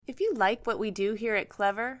like what we do here at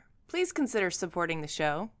Clever, please consider supporting the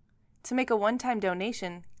show. To make a one-time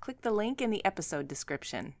donation, click the link in the episode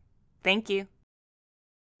description. Thank you.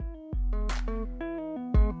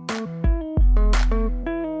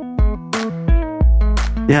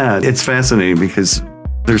 Yeah, it's fascinating because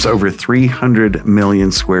there's over 300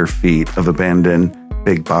 million square feet of abandoned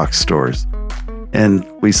big box stores. And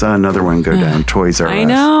we saw another one go down, Toys R Us. I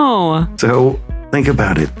know. So think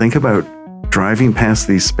about it. Think about driving past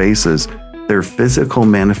these spaces. They're physical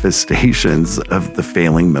manifestations of the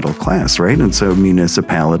failing middle class, right? And so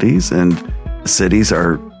municipalities and cities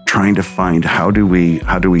are trying to find how do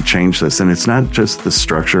we change this? And it's not just the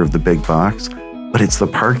structure of the big box, but it's the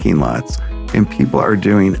parking lots. And people are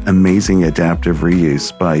doing amazing adaptive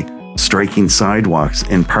reuse by striking sidewalks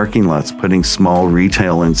in parking lots, putting small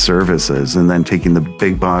retail and services, and then taking the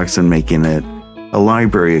big box and making it a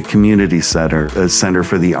library, a community center, a center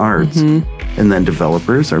for the arts. Mm-hmm. And then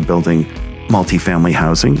developers are building multifamily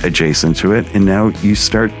housing adjacent to it. And now you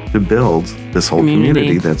start to build this whole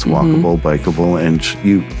community that's walkable, bikeable, and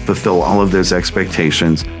you fulfill all of those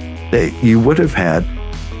expectations that you would have had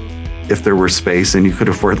if there were space and you could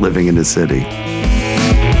afford living in a city.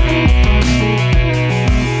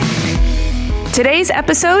 Today's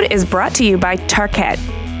episode is brought to you by Tarkett.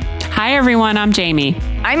 Hi, everyone. I'm Jamie.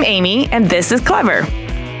 I'm Amy, and this is Clever.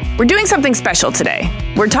 We're doing something special today.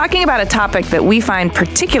 We're talking about a topic that we find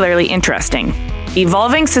particularly interesting: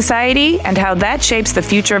 evolving society and how that shapes the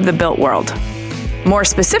future of the built world. More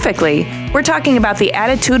specifically, we're talking about the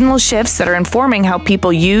attitudinal shifts that are informing how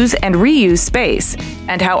people use and reuse space,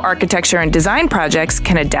 and how architecture and design projects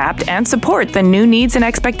can adapt and support the new needs and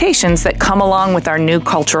expectations that come along with our new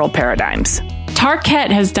cultural paradigms.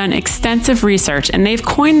 Tarkett has done extensive research, and they've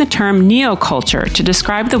coined the term Neoculture to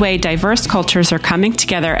describe the way diverse cultures are coming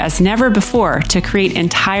together as never before to create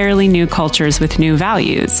entirely new cultures with new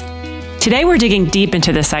values. Today, we're digging deep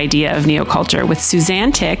into this idea of neoculture with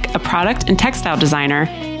Suzanne Tick, a product and textile designer,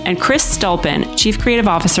 and Chris Stolpen, Chief Creative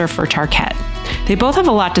Officer for Tarkett. They both have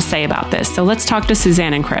a lot to say about this, so let's talk to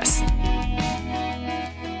Suzanne and Chris.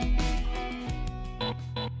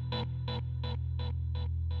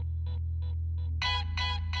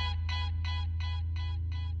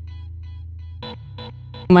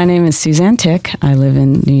 My name is Suzanne Tick. I live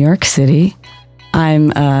in New York City.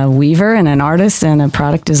 I'm a weaver and an artist and a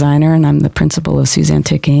product designer, and I'm the principal of Suzanne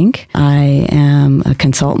Tick Inc. I am a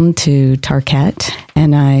consultant to Tarkett,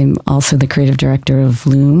 and I'm also the creative director of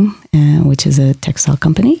Loom, which is a textile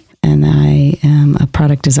company, and I am a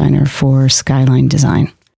product designer for Skyline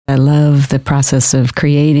Design. I love the process of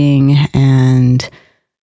creating and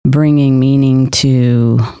bringing meaning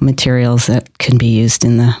to materials that can be used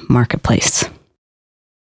in the marketplace.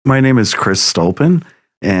 My name is Chris Stolpen,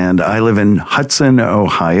 and I live in Hudson,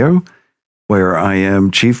 Ohio, where I am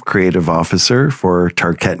Chief Creative Officer for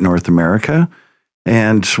Tarkett North America.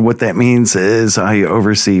 And what that means is I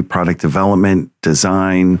oversee product development,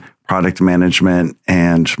 design, product management,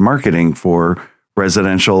 and marketing for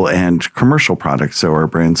residential and commercial products. So our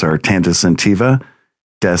brands are Tanda Sentiva,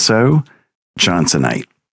 Deso, Johnsonite.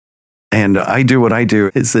 And I do what I do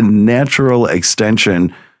is a natural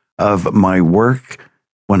extension of my work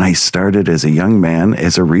when I started as a young man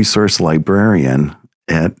as a resource librarian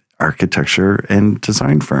at architecture and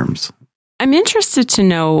design firms. I'm interested to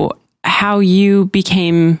know how you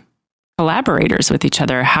became collaborators with each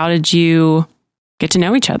other. How did you get to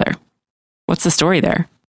know each other? What's the story there?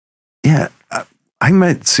 Yeah, I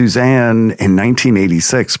met Suzanne in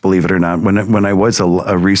 1986, believe it or not, when I was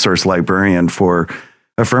a resource librarian for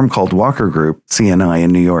a firm called Walker Group, CNI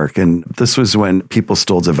in New York. And this was when people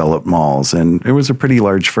still developed malls. And it was a pretty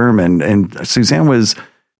large firm. And Suzanne was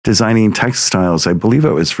designing textiles. I believe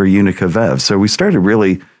it was for Unica Vev. So we started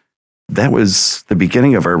that was the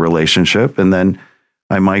beginning of our relationship. And then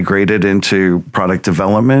I migrated into product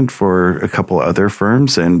development for a couple other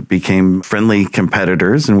firms and became friendly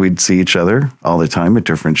competitors. And we'd see each other all the time at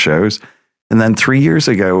different shows. And then 3 years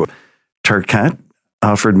ago, Tarkett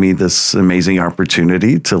offered me this amazing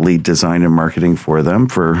opportunity to lead design and marketing for them,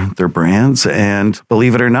 for their brands. And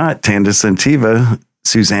believe it or not, Tanda Sentiva,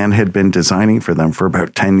 Suzanne had been designing for them for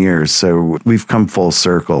about 10 years. So we've come full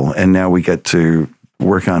circle, and now we get to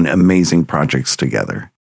work on amazing projects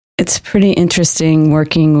together. It's pretty interesting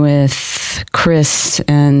working with Chris,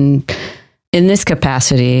 and in this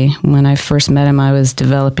capacity, when I first met him, I was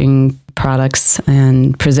developing products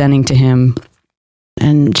and presenting to him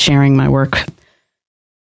and sharing my work.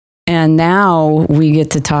 And now we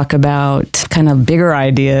get to talk about kind of bigger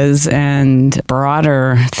ideas and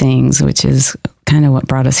broader things, which is kind of what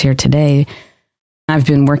brought us here today. I've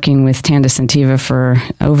been working with Tanda Sentiva for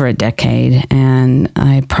over a decade, and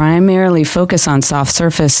I primarily focus on soft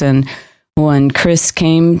surface. And when Chris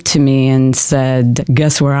came to me and said,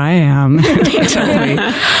 "Guess where I am?" He told me,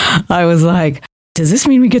 I was like, does this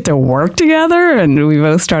mean we get to work together? And we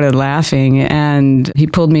both started laughing. And he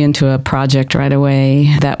pulled me into a project right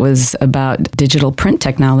away that was about digital print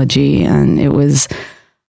technology. And it was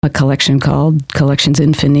a collection called Collections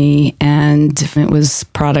Infini, and it was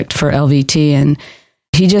product for LVT. And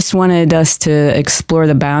he just wanted us to explore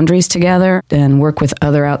the boundaries together and work with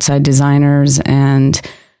other outside designers and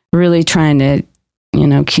really trying to,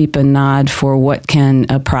 keep a nod for what can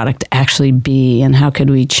a product actually be and how could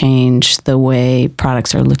we change the way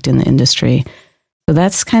products are looked in the industry. So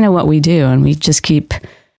that's kind of what we do. And we just keep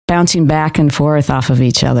bouncing back and forth off of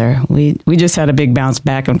each other. We just had a big bounce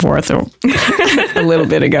back and forth a little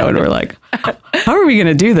bit ago. And we're like, how are we going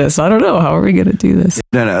to do this? I don't know. How are we going to do this?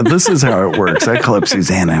 No, this is how it works. I call up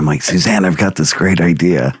Susanna. I'm like, Susanna, I've got this great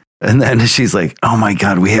idea. And then she's like, oh my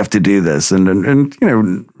God, we have to do this. And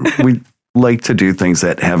we like to do things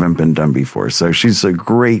that haven't been done before. So she's a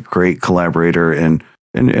great, great collaborator and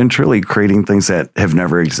truly creating things that have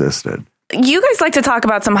never existed. You guys like to talk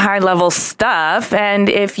about some high level stuff. And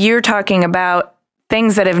if you're talking about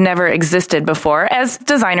things that have never existed before, as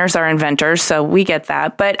designers are inventors, so we get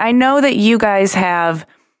that. But I know that you guys have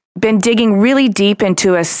been digging really deep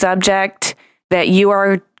into a subject that you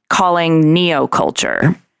are calling neoculture.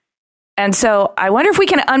 Yep. And so I wonder if we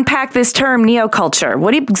can unpack this term neoculture.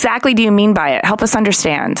 What exactly do you mean by it? Help us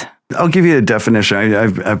understand. I'll give you a definition.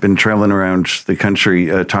 I've been traveling around the country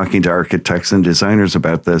talking to architects and designers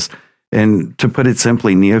about this. And to put it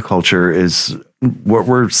simply, neoculture is what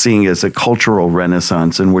we're seeing as a cultural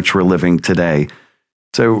renaissance in which we're living today.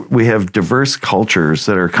 So we have diverse cultures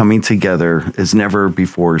that are coming together as never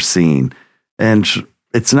before seen. And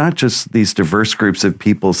it's not just these diverse groups of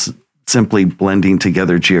people simply blending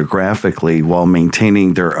together geographically while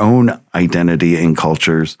maintaining their own identity and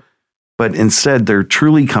cultures, but instead they're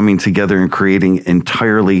truly coming together and creating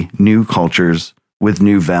entirely new cultures with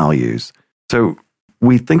new values. So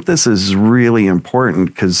we think this is really important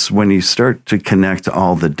because when you start to connect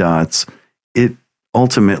all the dots, it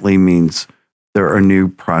ultimately means there are new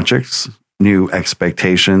projects, new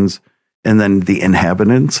expectations, and then the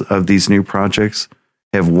inhabitants of these new projects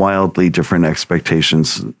have wildly different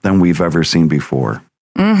expectations than we've ever seen before.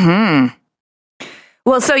 Mm-hmm.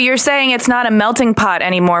 Well, so you're saying it's not a melting pot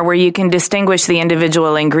anymore where you can distinguish the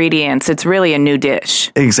individual ingredients. It's really a new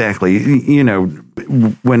dish. Exactly.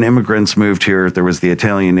 When immigrants moved here, there was the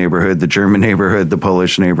Italian neighborhood, the German neighborhood, the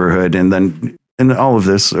Polish neighborhood, and all of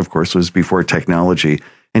this, of course, was before technology.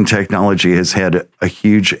 And technology has had a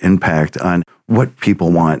huge impact on what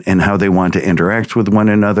people want and how they want to interact with one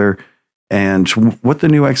another, and what the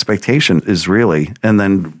new expectation is really, and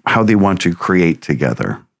then how they want to create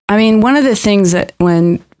together. I mean, one of the things that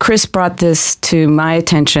when Chris brought this to my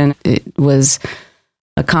attention, it was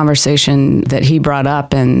a conversation that he brought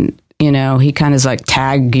up, and, he kind of like,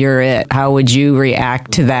 tag, you're it. How would you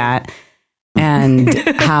react to that? And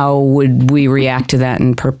how would we react to that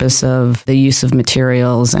in purpose of the use of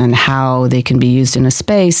materials and how they can be used in a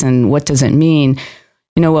space and what does it mean?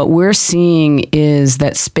 What we're seeing is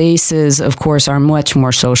that spaces, of course, are much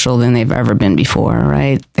more social than they've ever been before,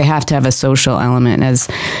 right? They have to have a social element. As,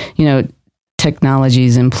 technology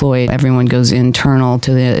is employed, everyone goes internal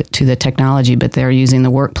to the technology, but they're using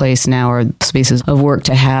the workplace now or spaces of work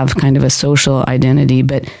to have kind of a social identity.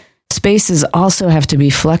 But spaces also have to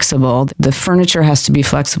be flexible. The furniture has to be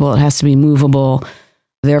flexible. It has to be movable.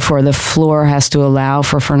 Therefore, the floor has to allow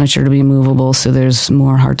for furniture to be movable, so there's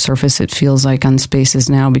more hard surface, it feels like, on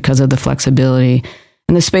spaces now because of the flexibility.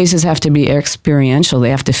 And the spaces have to be experiential.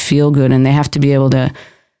 They have to feel good, and they have to be able to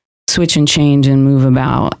switch and change and move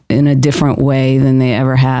about in a different way than they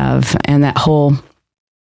ever have. And that whole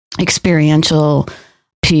experiential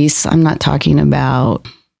piece, I'm not talking about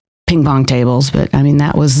ping pong tables, but I mean,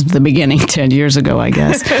 that was the beginning 10 years ago, I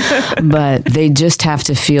guess. But they just have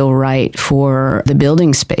to feel right for the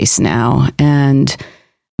building space now. And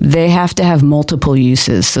they have to have multiple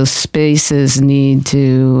uses. So spaces need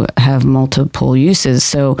to have multiple uses.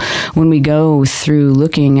 So when we go through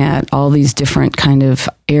looking at all these different kind of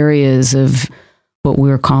areas of what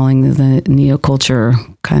we're calling the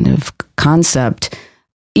neoculture kind of concept,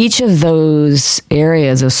 each of those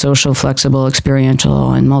areas of social, flexible,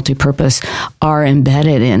 experiential, and multipurpose are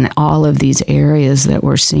embedded in all of these areas that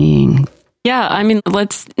we're seeing. Yeah, I mean,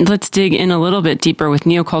 let's dig in a little bit deeper with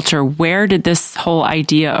neoculture. Where did this whole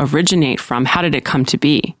idea originate from? How did it come to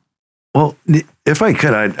be? Well, if I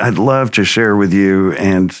could, I'd love to share with you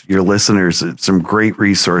and your listeners some great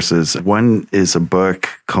resources. One is a book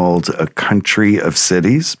called A Country of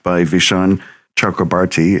Cities by Vishaan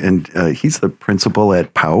Chakrabarti, and he's the principal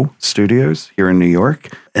at POW Studios here in New York.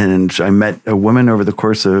 And I met a woman over the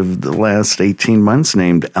course of the last 18 months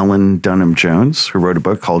named Ellen Dunham Jones, who wrote a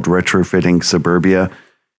book called Retrofitting Suburbia.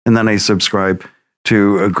 And then I subscribe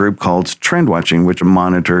to a group called Trend Watching, which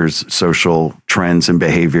monitors social trends and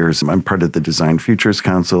behaviors. I'm part of the Design Futures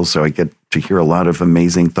Council, so I get to hear a lot of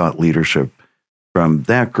amazing thought leadership from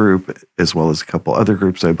that group, as well as a couple other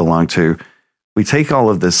groups I belong to. We take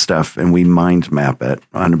all of this stuff and we mind map it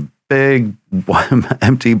on a big,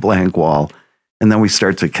 empty blank wall, and then we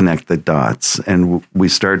start to connect the dots, and we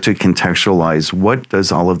start to contextualize what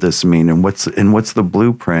does all of this mean, and what's the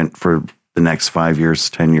blueprint for the next 5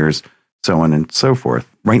 years, 10 years, so on and so forth.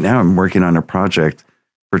 Right now, I'm working on a project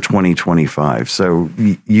for 2025. So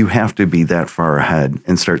you have to be that far ahead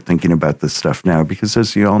and start thinking about this stuff now, because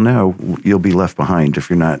as you all know, you'll be left behind if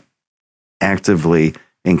you're not actively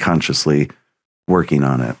and consciously working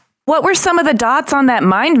on it. What were some of the dots on that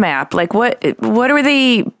mind map? Like what are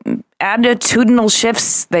the attitudinal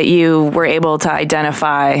shifts that you were able to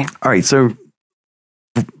identify? All right. So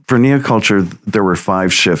for Neoculture, there were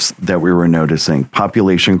 5 shifts that we were noticing.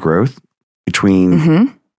 Population growth.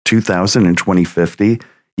 Between 2000 and 2050,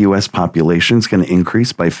 U.S. population is going to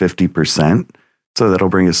increase by 50%. So that'll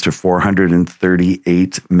bring us to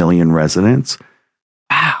 438 million residents.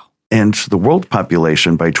 Wow. And the world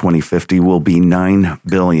population by 2050 will be 9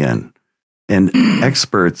 billion. And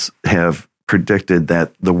experts have predicted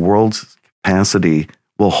that the world's capacity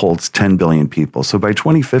will hold 10 billion people. So by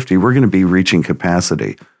 2050, we're going to be reaching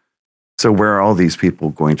capacity. So where are all these people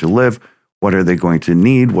going to live? What are they going to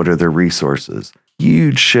need? What are their resources?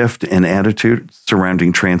 Huge shift in attitude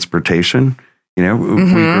surrounding transportation. We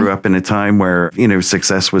grew up in a time where,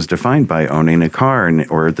 success was defined by owning a car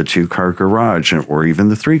or the 2-car garage or even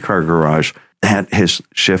the 3-car garage. That has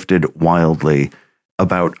shifted wildly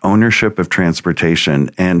about ownership of transportation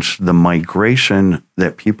and the migration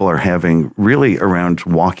that people are having really around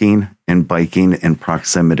walking and biking and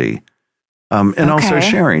proximity, and also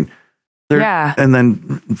sharing. And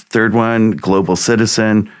then third one, global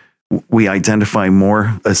citizen. We identify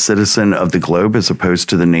more a citizen of the globe as opposed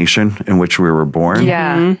to the nation in which we were born.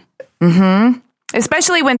 Yeah.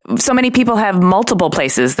 Especially when so many people have multiple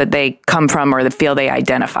places that they come from or that feel they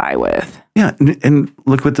identify with. Yeah. And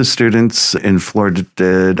look what the students in Florida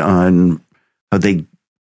did on how they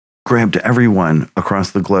grabbed everyone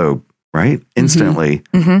across the globe, right? Instantly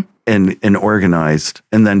and organized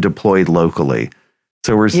and then deployed locally.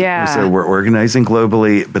 So we're organizing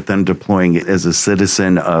globally, but then deploying it as a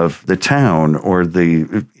citizen of the town or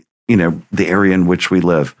the area in which we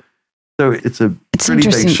live. So it's pretty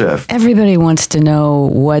big shift. Everybody wants to know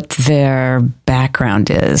what their background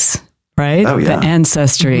is, right? Oh, yeah. The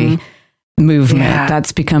ancestry movement. Yeah.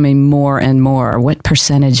 That's becoming more and more. What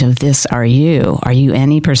percentage of this are you? Are you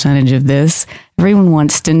any percentage of this? Everyone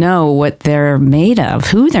wants to know what they're made of,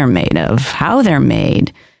 who they're made of, how they're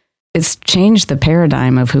made. It's changed the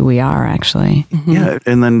paradigm of who we are, actually. Yeah,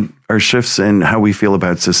 and then our shifts in how we feel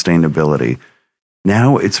about sustainability.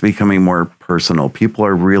 Now it's becoming more personal. People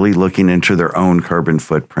are really looking into their own carbon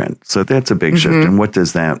footprint. So that's a big shift. And what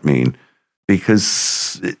does that mean?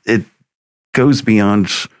 Because it goes beyond,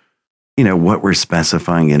 what we're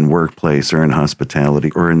specifying in workplace or in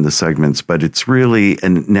hospitality or in the segments, but it's really,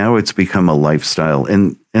 and now it's become a lifestyle.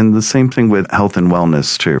 And the same thing with health and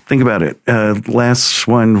wellness too. Think about it. Last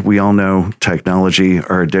one, we all know technology,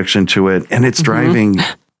 our addiction to it, and it's driving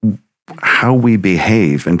how we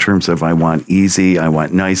behave in terms of I want easy, I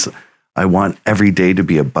want nice, I want every day to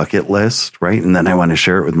be a bucket list, right? And then I want to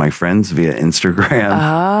share it with my friends via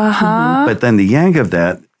Instagram. But then the yang of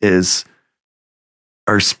that is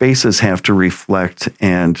our spaces have to reflect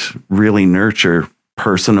and really nurture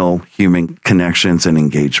personal human connections and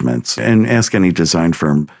engagements. And ask any design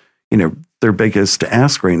firm, their biggest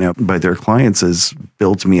ask right now by their clients is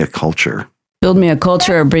build me a culture. Build me a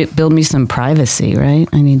culture or build me some privacy, right?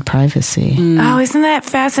 I need privacy. Oh, isn't that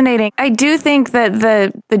fascinating? I do think that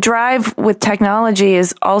the drive with technology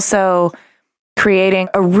is also creating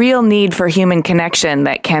a real need for human connection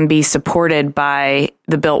that can be supported by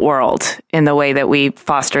the built world in the way that we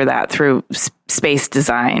foster that through space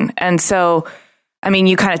design. And so,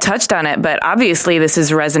 you kind of touched on it, but obviously this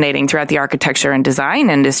is resonating throughout the architecture and design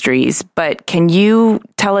industries. But can you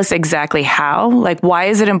tell us exactly how? Like, why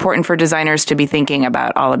is it important for designers to be thinking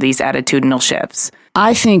about all of these attitudinal shifts?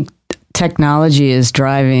 I think technology is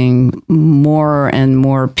driving more and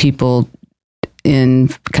more people in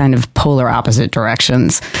kind of polar opposite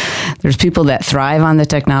directions. There's people that thrive on the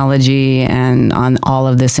technology and on all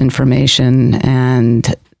of this information,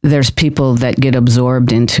 and there's people that get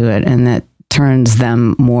absorbed into it, and that turns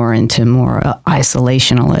them more into more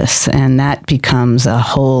isolationalists, and that becomes a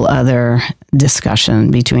whole other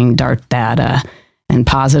discussion between dark data and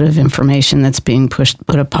positive information that's being put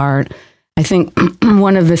apart. I think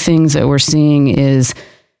one of the things that we're seeing is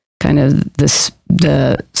kind of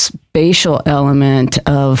the spatial element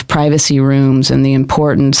of privacy rooms and the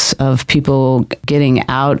importance of people getting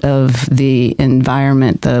out of the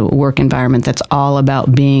environment, the work environment that's all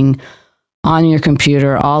about being on your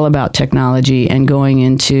computer, all about technology, and going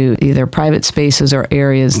into either private spaces or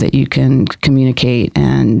areas that you can communicate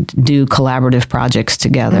and do collaborative projects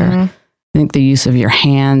together. Mm-hmm. I think the use of your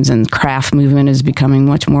hands and craft movement is becoming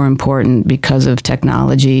much more important because of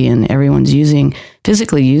technology, and everyone's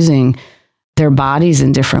physically using their bodies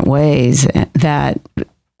in different ways that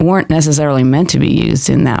weren't necessarily meant to be used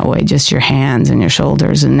in that way, just your hands and your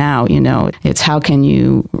shoulders. And now, it's how can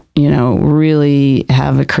you, really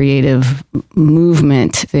have a creative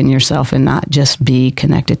movement in yourself and not just be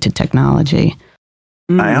connected to technology.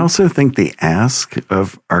 I also think the ask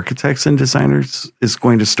of architects and designers is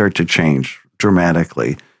going to start to change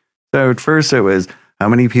dramatically. So at first it was, how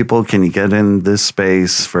many people can you get in this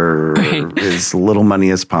space for as little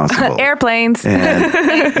money as possible? Airplanes. And,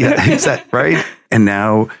 right? And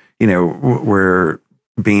now, we're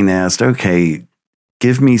being asked, okay,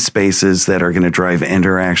 give me spaces that are going to drive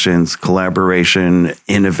interactions, collaboration,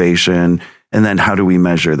 innovation, and then how do we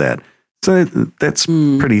measure that? So that's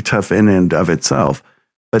pretty tough in and of itself.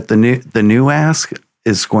 But the new ask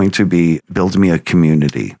is going to be build me a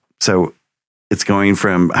community. So it's going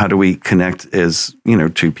from how do we connect as,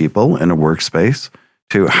 two people in a workspace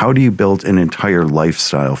to how do you build an entire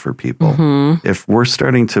lifestyle for people? Mm-hmm. If we're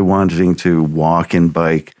wanting to walk and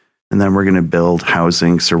bike, and then we're going to build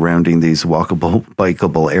housing surrounding these walkable,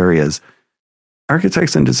 bikeable areas,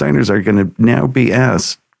 architects and designers are going to now be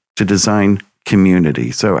asked to design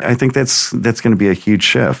community. So I think that's going to be a huge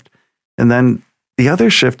shift. And then the other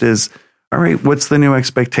shift is, all right, what's the new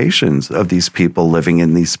expectations of these people living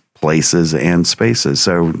in these places and spaces?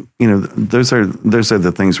 So, those are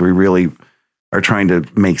the things we really are trying to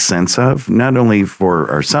make sense of, not only for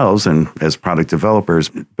ourselves and as product developers,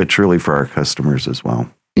 but truly for our customers as well.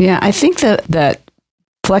 Yeah, I think that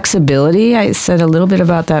flexibility, I said a little bit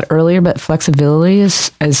about that earlier, but flexibility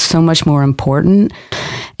is so much more important.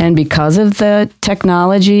 And because of the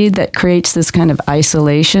technology that creates this kind of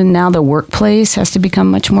isolation, now the workplace has to become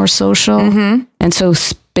much more social. Mm-hmm. And so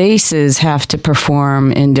spaces have to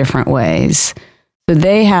perform in different ways. So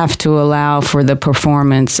they have to allow for the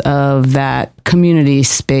performance of that community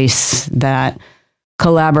space, that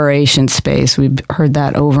collaboration space. We've heard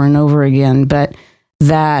that over and over again, but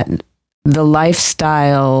that the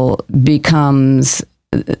lifestyle becomes,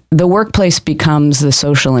 the workplace becomes the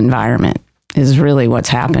social environment is really what's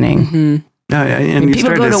happening. Mm-hmm. And you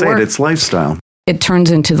started to say it's lifestyle. It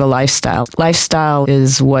turns into the lifestyle. Lifestyle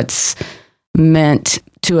is what's meant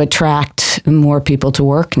to attract more people to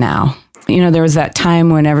work now. There was that time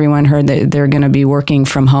when everyone heard that they're going to be working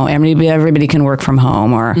from home. Everybody can work from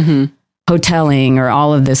home, or hoteling, or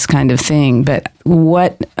all of this kind of thing. But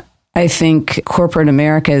what I think corporate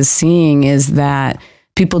America is seeing is that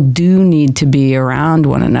people do need to be around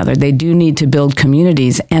one another. They do need to build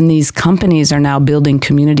communities. And these companies are now building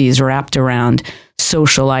communities wrapped around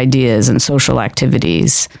social ideas and social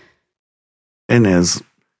activities. And as,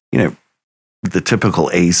 the typical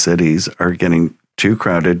A cities are getting too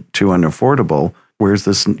crowded, too unaffordable, where's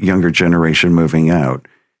this younger generation moving out?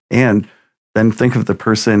 And then think of the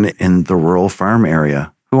person in the rural farm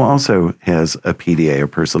area who also has a PDA, a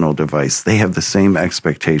personal device. They have the same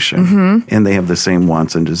expectation, and they have the same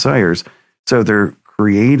wants and desires. So they're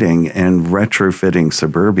creating and retrofitting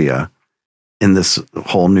suburbia in this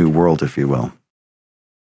whole new world, if you will.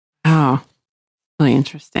 Oh, really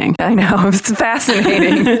interesting. I know. It's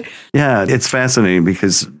fascinating. Yeah, it's fascinating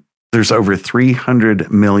because there's over 300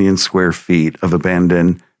 million square feet of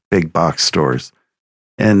abandoned big box stores.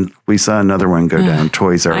 And we saw another one go down,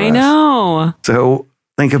 Toys R Us. I know. So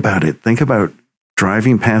think about it. Think about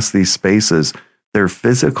driving past these spaces. They're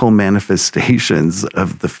physical manifestations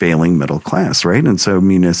of the failing middle class, right? And so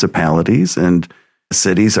municipalities and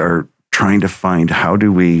cities are trying to find how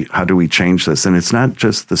do we change this? And it's not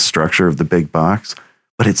just the structure of the big box,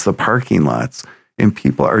 but it's the parking lots. And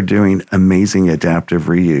people are doing amazing adaptive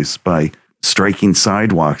reuse by striking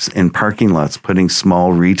sidewalks in parking lots, putting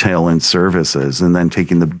small retail and services, and then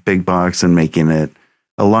taking the big box and making it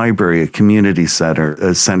a library, a community center,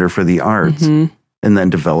 a center for the arts. And then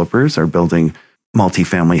developers are building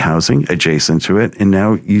multifamily housing adjacent to it. And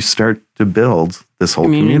now you start to build this whole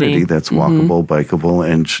community that's walkable, bikeable,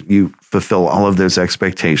 and you fulfill all of those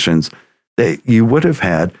expectations that you would have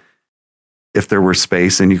had if there were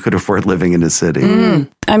space and you could afford living in a city.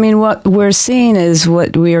 I mean, what we're seeing is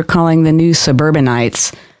what we are calling the new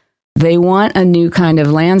suburbanites. They want a new kind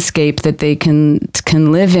of landscape that they can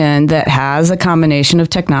live in that has a combination of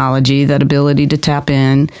technology, that ability to tap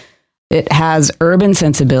in. It has urban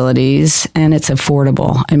sensibilities, and it's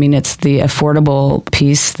affordable. I mean, it's the affordable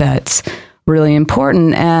piece that's really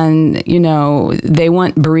important. And, you know, they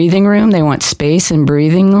want breathing room. They want space and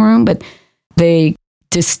breathing room, but they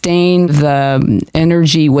disdain the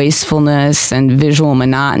energy wastefulness and visual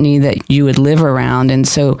monotony that you would live around. And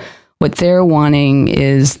so what they're wanting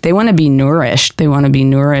is they want to be nourished. They want to be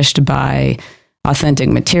nourished by authentic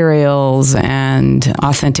materials and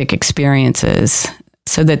authentic experiences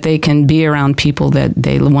so that they can be around people that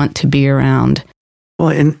they want to be around. Well,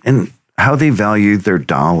 and how they value their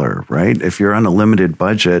dollar, right? If you're on a limited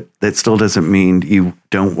budget, that still doesn't mean you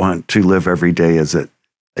don't want to live every day as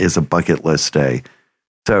a bucket list day.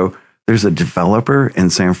 So there's a developer in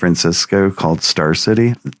San Francisco called Star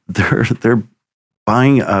City. They're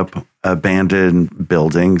buying up abandoned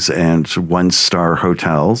buildings and one-star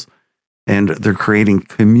hotels, and they're creating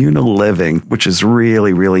communal living, which is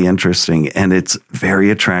really, really interesting. And it's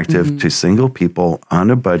very attractive to single people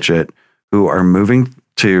on a budget who are moving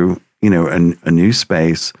to, you know, a new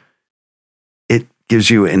space. It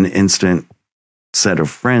gives you an instant set of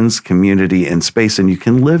friends, community, and space, and you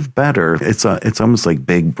can live better. It's almost like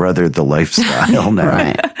Big Brother, the lifestyle now.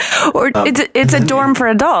 Right. Or it's a dorm for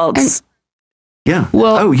adults. Yeah.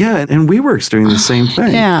 Well, and WeWork's doing the same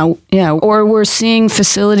thing. Yeah. Or we're seeing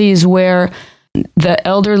facilities where the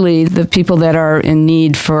elderly, the people that are in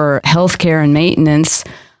need for healthcare and maintenance,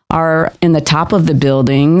 are in the top of the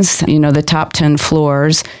buildings, you know, the top 10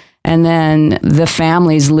 floors. And then the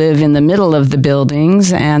families live in the middle of the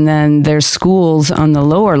buildings, and then there's schools on the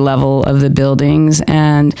lower level of the buildings.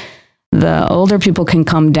 And the older people can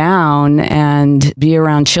come down and be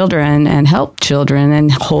around children and help children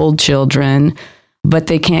and hold children, but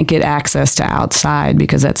they can't get access to outside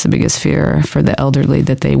because that's the biggest fear for the elderly,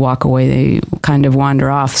 that they walk away, they kind of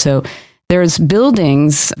wander off. So there's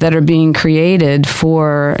buildings that are being created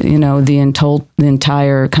for, you know, the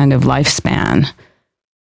entire kind of lifespan.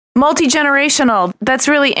 Multi-generational. That's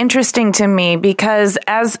really interesting to me because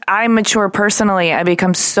as I mature personally, I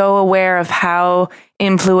become so aware of how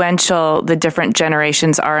influential the different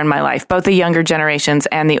generations are in my life, both the younger generations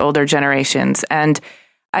and the older generations. And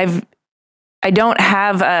I don't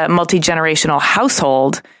have a multi-generational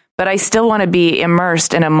household, but I still want to be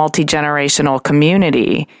immersed in a multi-generational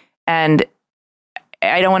community. And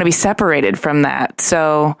I don't want to be separated from that.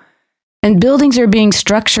 So... And buildings are being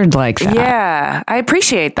structured like that. Yeah, I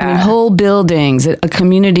appreciate that. I mean, whole buildings, a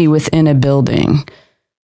community within a building.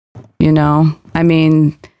 You know, I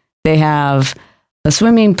mean, they have a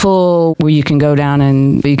swimming pool where you can go down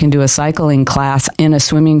and you can do a cycling class in a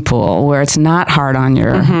swimming pool where it's not hard on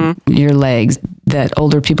your legs, that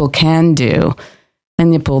older people can do.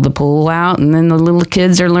 And you pull the pool out, and then the little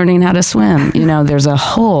kids are learning how to swim. You know, there's a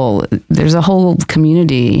whole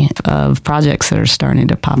community of projects that are starting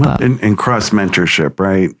to pop up. And cross mentorship,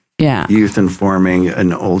 right? Yeah. Youth informing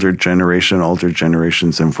an older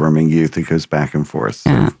generations informing youth. It goes back and forth. So.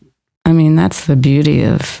 Yeah. I mean, that's the beauty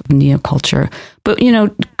of neoculture. But, you know,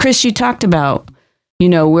 Chris, you talked about, you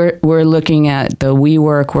know, we're looking at the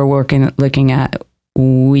WeWork, looking at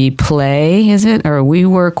We Play, is it? Or We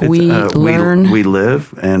Work, We Learn? We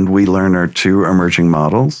Live and We Learn are two emerging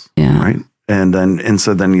models, right? And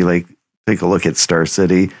so then you like take a look at Star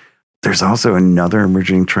City. There's also another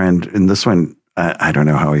emerging trend, and this one, I don't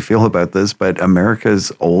know how I feel about this, but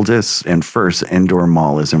America's oldest and first indoor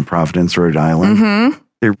mall is in Providence, Rhode Island. Mm-hmm.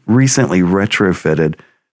 They recently retrofitted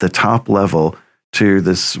the top level to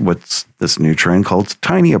this new trend called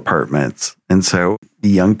tiny apartments. And so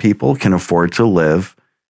young people can afford to live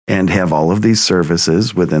and have all of these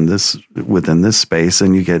services within this space,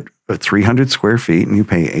 and you get 300 square feet and you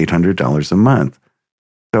pay $800 a month.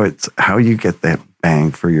 So it's how you get that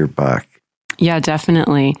bang for your buck. Yeah,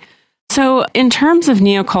 definitely. So in terms of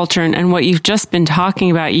neoculture and what you've just been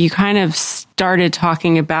talking about, you kind of started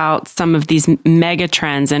talking about some of these mega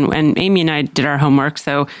trends, and Amy and I did our homework.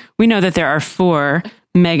 So we know that there are 4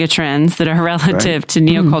 mega trends that are relative to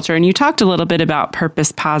neoculture. And you talked a little bit about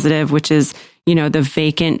purpose positive, which is, you know, the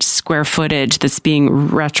vacant square footage that's being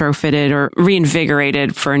retrofitted or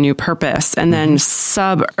reinvigorated for a new purpose. And then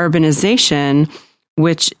suburbanization,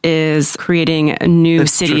 which is creating new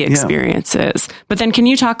city experiences. But then can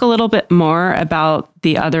you talk a little bit more about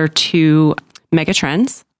the other 2 mega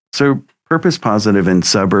trends? So purpose positive and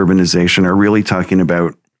suburbanization are really talking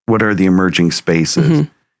about what are the emerging spaces.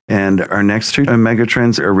 And our next two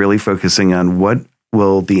megatrends are really focusing on what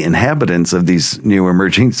will the inhabitants of these new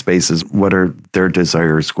emerging spaces, what are their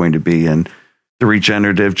desires going to be? And the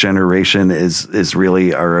regenerative generation is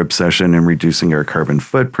really our obsession in reducing our carbon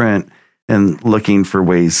footprint and looking for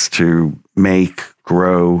ways to make,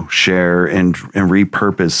 grow, share, and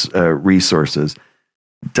repurpose resources.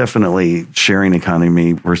 Definitely sharing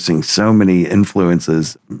economy. We're seeing so many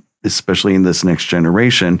influences, especially in this next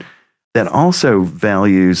generation, that also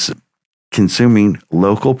values consuming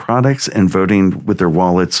local products and voting with their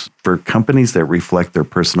wallets for companies that reflect their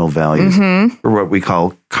personal values, or what we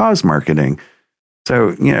call cause marketing.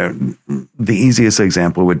 So, the easiest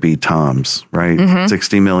example would be Tom's, right?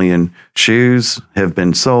 60 million shoes have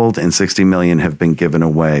been sold and 60 million have been given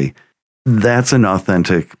away. That's an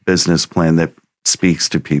authentic business plan that speaks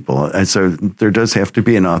to people. And so there does have to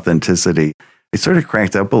be an authenticity. I sort of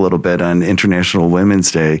cracked up a little bit on International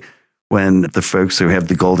Women's Day when the folks who have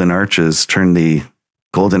the golden arches turn the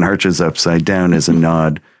golden arches upside down as a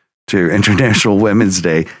nod to International Women's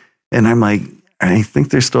Day. And I'm like, I think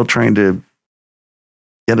they're still trying to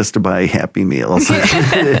get us to buy Happy Meals.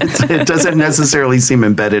 It doesn't necessarily seem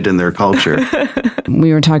embedded in their culture.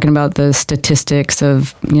 We were talking about the statistics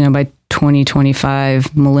of, by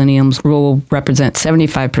 2025, millennials will represent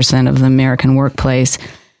 75% of the American workplace.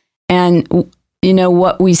 And,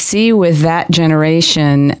 what we see with that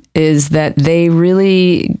generation is that they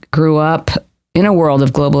really grew up in a world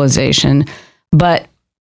of globalization, but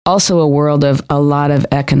also a world of a lot of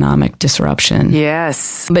economic disruption.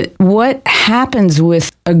 Yes. But what happens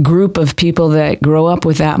with a group of people that grow up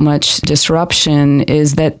with that much disruption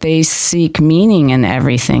is that they seek meaning in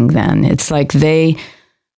everything then. It's like they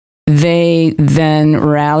then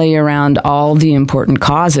rally around all the important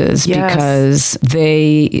causes because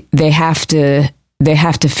they have to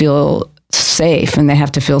feel safe and they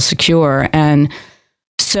have to feel secure. And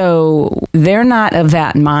so they're not of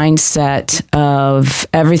that mindset of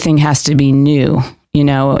everything has to be new.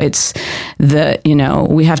 It's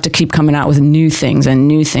we have to keep coming out with new things and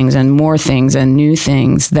more things and new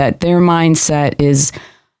things, that their mindset is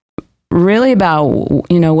really about,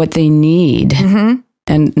 what they need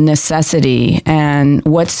and necessity and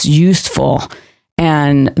what's useful.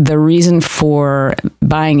 And the reason for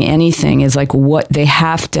buying anything is like what they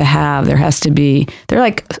have to have. They're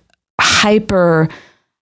like hyper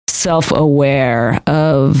self-aware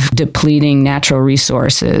of depleting natural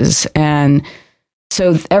resources. And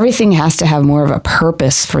so everything has to have more of a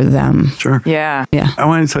purpose for them. Sure. Yeah. I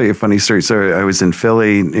want to tell you a funny story. So I was in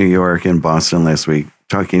Philly, New York, and Boston last week,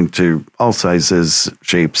 talking to all sizes,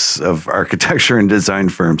 shapes of architecture and design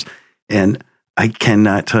firms. And I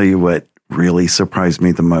cannot tell you what really surprised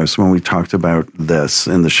me the most when we talked about this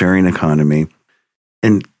in the sharing economy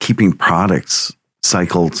and keeping products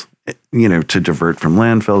cycled, to divert from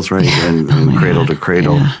landfills, right? And cradle to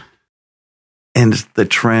cradle. Yeah. And the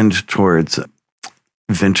trend towards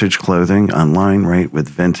vintage clothing online, right?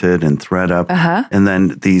 With Vinted and ThredUp. And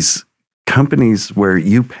then these companies where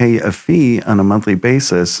you pay a fee on a monthly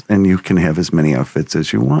basis and you can have as many outfits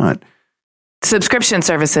as you want. Subscription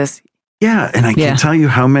services. Yeah. And I can't tell you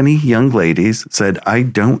how many young ladies said, I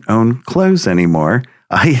don't own clothes anymore.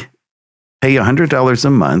 I pay $100 a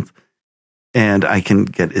month and I can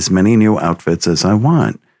get as many new outfits as I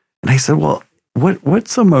want. And I said, well,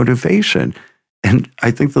 what's the motivation? And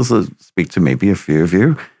I think this will speak to maybe a few of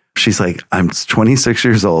you. She's like, I'm 26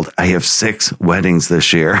 years old. I have 6 weddings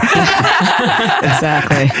this year.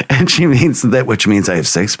 Exactly. And she means that, which means I have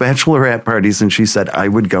 6 bachelorette parties. And she said, I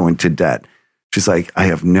would go into debt. She's like, I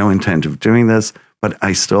have no intent of doing this, but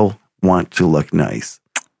I still want to look nice.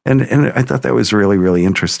 And I thought that was really, really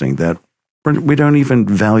interesting that we don't even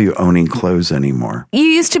value owning clothes anymore. You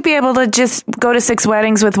used to be able to just go to 6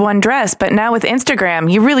 weddings with one dress, but now with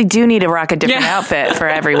Instagram, you really do need to rock a different outfit for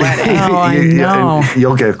every wedding. I know.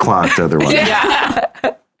 You'll get clocked otherwise.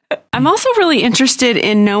 I'm also really interested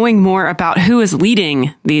in knowing more about who is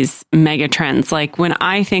leading these mega trends. Like when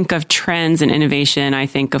I think of trends and innovation, I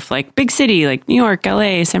think of like big city, like New York,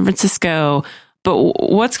 LA, San Francisco. But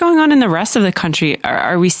what's going on in the rest of the country?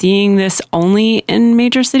 Are we seeing this only in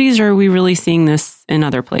major cities, or are we really seeing this in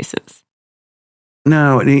other places?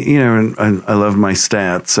 No, I love my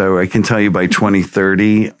stats. So I can tell you by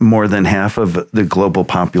 2030, more than half of the global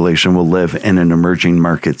population will live in an emerging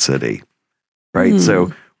market city, right?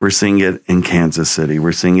 So we're seeing it in Kansas City.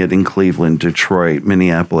 We're seeing it in Cleveland, Detroit,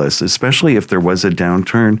 Minneapolis, especially if there was a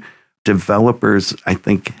downturn. Developers, I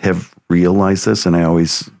think, have realized this. And I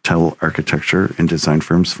always tell architecture and design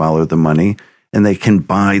firms, follow the money. and they can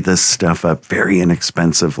buy this stuff up very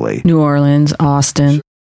inexpensively. New Orleans, Austin.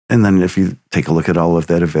 And then if you take a look at all of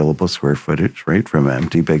that available square footage, right, from an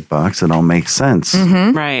empty big box, it all makes sense.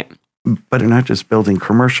 Mm-hmm. Right. But they're not just building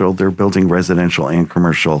commercial, they're building residential and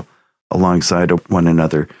commercial alongside of one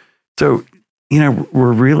another. So,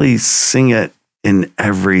 we're really seeing it in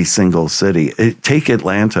every single city. Take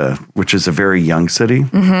Atlanta, which is a very young city,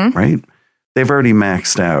 right? They've already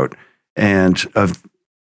maxed out. And of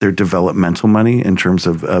their developmental money in terms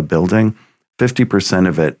of building, 50%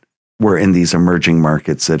 of it were in these emerging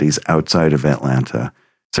market cities outside of Atlanta.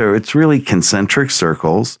 So it's really concentric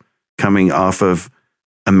circles coming off of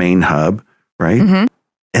a main hub, right? Mm-hmm.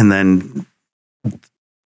 And then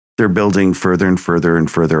they're building further and further and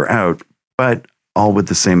further out, but all with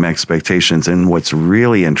the same expectations. And what's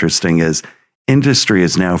really interesting is industry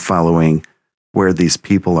is now following where these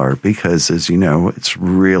people are because, as you know, it's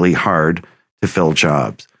really hard to fill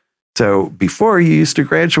jobs. So before, you used to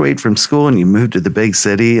graduate from school and you moved to the big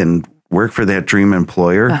city and work for that dream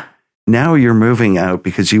employer. Now you're moving out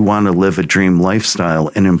because you want to live a dream lifestyle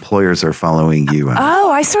and employers are following you out.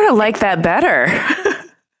 Oh, I sort of like that better.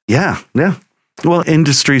 Yeah. Well,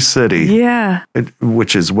 Industry City, Yeah.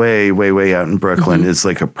 which is way, way, way out in Brooklyn, is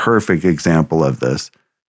like a perfect example of this.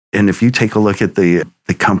 And if you take a look at the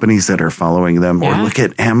companies that are following them, or look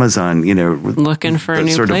at Amazon, Looking for a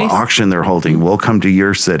new sort place. of auction they're holding, we'll come to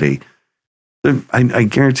your city. I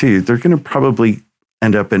guarantee you, they're going to probably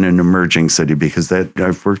end up in an emerging city because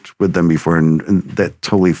I've worked with them before, and that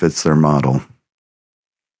totally fits their model.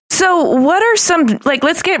 So what are some,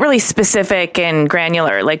 let's get really specific and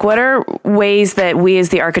granular. What are ways that we as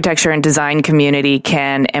the architecture and design community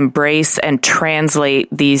can embrace and translate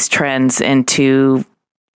these trends into,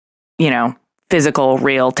 physical,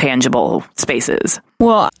 real, tangible spaces?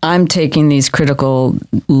 Well, I'm taking these critical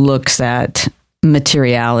looks at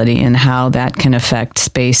materiality and how that can affect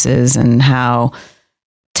spaces and how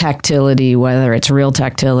tactility, whether it's real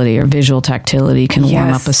tactility or visual tactility, can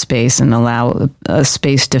warm up a space and allow a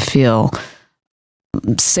space to feel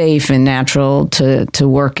safe and natural to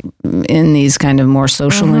work in these kind of more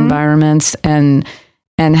social environments, and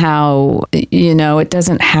how, it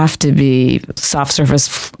doesn't have to be soft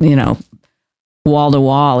surface, wall to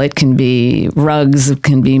wall. It can be rugs that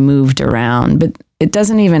can be moved around, but it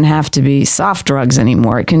doesn't even have to be soft rugs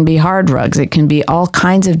anymore. It can be hard rugs. It can be all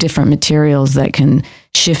kinds of different materials that can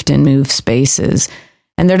shift and move spaces.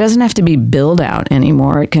 And there doesn't have to be build out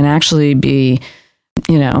anymore. It can actually be,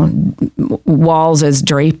 walls as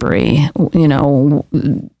drapery,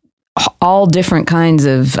 all different kinds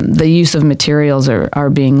of the use of materials are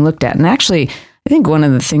being looked at. And actually, I think one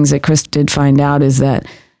of the things that Chris did find out is that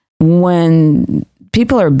when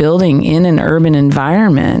people are building in an urban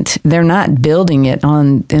environment, they're not building it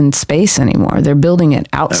in space anymore. They're building it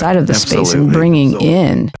outside of the space and bringing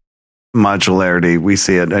in modularity. We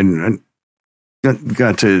see it. I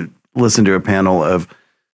got to listen to a panel of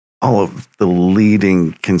all of the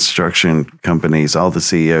leading construction companies, all the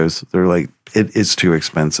CEOs. They're like, it is too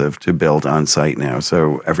expensive to build on site now.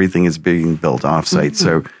 So everything is being built off site.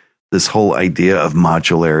 So this whole idea of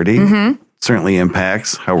modularity certainly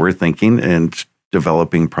impacts how we're thinking and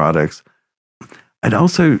developing products. I'd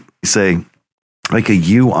also say like a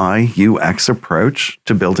UI, UX approach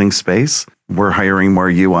to building space. We're hiring more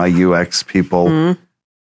UI, UX people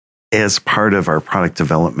as part of our product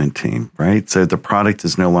development team, right? So the product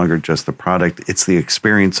is no longer just the product, it's the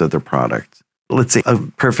experience of the product. Let's say a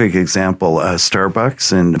perfect example,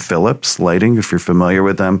 Starbucks and Philips Lighting, if you're familiar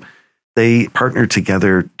with them, they partnered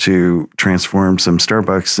together to transform some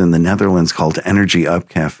Starbucks in the Netherlands called Energy Up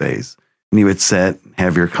Cafes. And you would sit,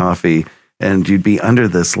 have your coffee, and you'd be under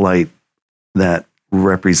this light that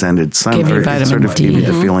represented sunlight. Give you vitamin sort of D. give you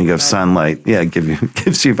the feeling of sunlight. Yeah,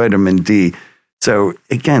 gives you vitamin D. So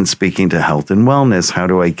again, speaking to health and wellness, how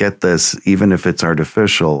do I get this, even if it's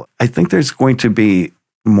artificial? I think there's going to be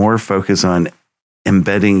more focus on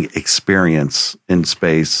embedding experience in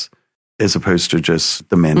space as opposed to just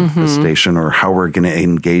the manifestation or how we're going to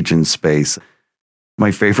engage in space.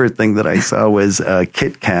 My favorite thing that I saw was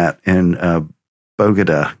Kit Kat in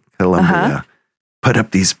Bogota, Colombia, put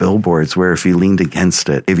up these billboards where if you leaned against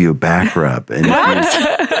it, give you a back rub. And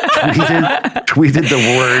if you tweeted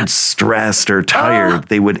the word stressed or tired,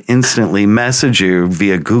 they would instantly message you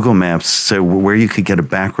via Google Maps so where you could get a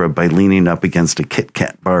back rub by leaning up against a Kit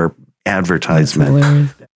Kat bar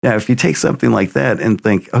advertisement. Now, if you take something like that and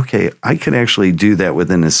think, okay, I could actually do that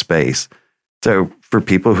within a space. So for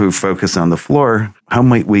people who focus on the floor, how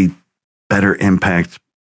might we better impact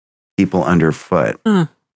people underfoot?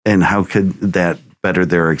 And how could that better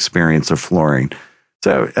their experience of flooring?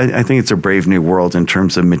 So I think it's a brave new world in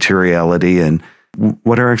terms of materiality and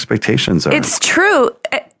what our expectations are. It's true.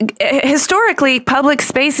 Historically, public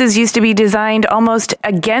spaces used to be designed almost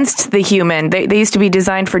against the human. They used to be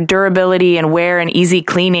designed for durability and wear and easy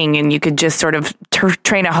cleaning, and you could just sort of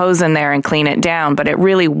train a hose in there and clean it down. But it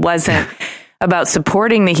really wasn't about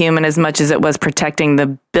supporting the human as much as it was protecting the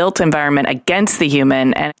built environment against the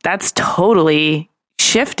human. And that's totally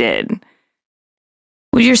shifted.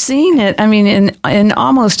 Well, you're seeing it. I mean, in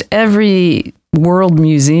almost every world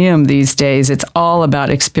museum these days, it's all about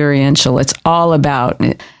experiential. It's all about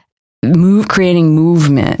creating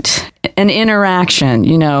movement and interaction,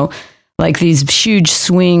 like these huge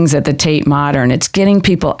swings at the Tate Modern. It's getting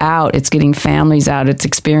people out. It's getting families out. It's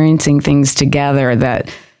experiencing things together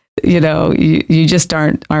that, you just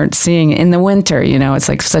aren't seeing in the winter. It's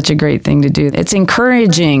like such a great thing to do. It's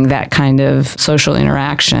encouraging that kind of social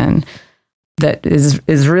interaction that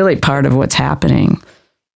is really part of what's happening,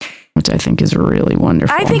 which I think is really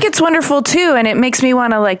wonderful. I think it's wonderful too. And it makes me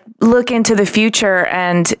want to look into the future.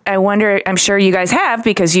 And I wonder, I'm sure you guys have,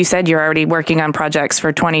 because you said you're already working on projects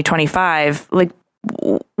for 2025.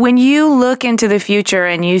 When you look into the future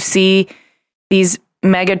and you see these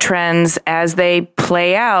mega trends as they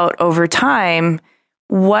play out over time,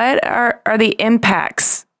 what are the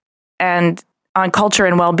impacts and on culture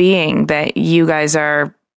and well-being that you guys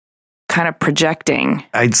are kind of projecting?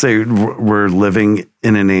 I'd say we're living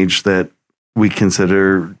in an age that we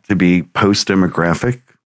consider to be post-demographic,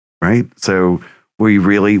 right? So we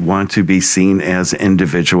really want to be seen as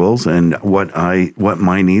individuals, and what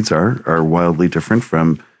my needs are wildly different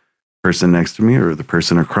from the person next to me or the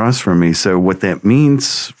person across from me. So what that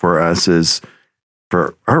means for us is,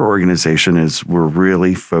 for our organization, is we're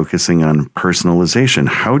really focusing on personalization.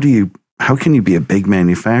 How can you be a big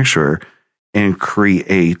manufacturer and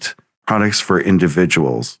create products for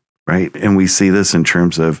individuals, right? And we see this in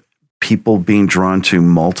terms of people being drawn to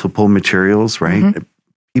multiple materials, right? Mm-hmm.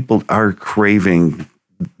 People are craving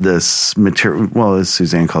this material, well, as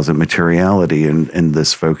Suzanne calls it, materiality, and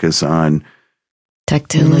this focus on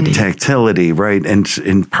tactility, right?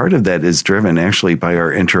 And part of that is driven actually by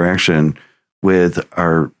our interaction with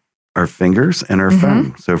our fingers and our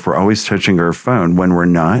phone. So if we're always touching our phone, when we're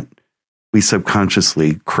not, we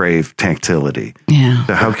subconsciously crave tactility. Yeah.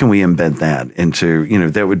 So how can we embed that into,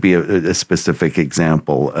 that would be a specific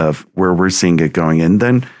example of where we're seeing it going. And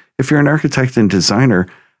then if you're an architect and designer,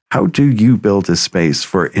 how do you build a space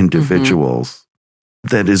for individuals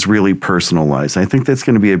that is really personalized? I think that's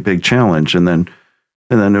going to be a big challenge. And then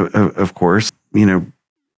of course,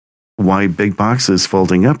 why big boxes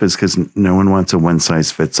folding up is because no one wants a one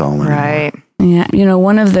size fits all anymore. Right. Yeah.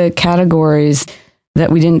 One of the categories that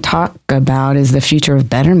we didn't talk about is the future of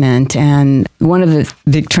betterment. And one of the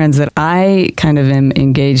big trends that I kind of am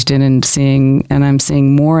engaged in and I'm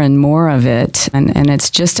seeing more and more of it, and it's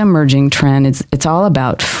just an emerging trend. It's all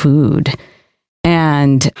about food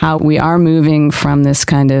and how we are moving from this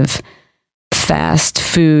kind of fast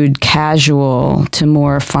food casual to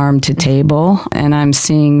more farm to table. And I'm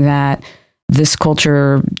seeing that this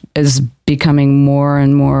culture is becoming more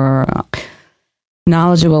and more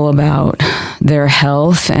knowledgeable about their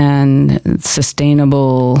health and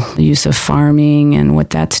sustainable use of farming and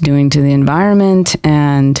what that's doing to the environment.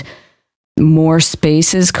 And more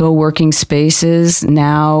spaces, co-working spaces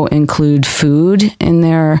now include food in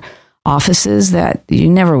their offices that you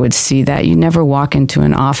never would see that. You never walk into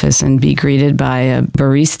an office and be greeted by a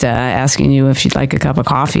barista asking you if you'd like a cup of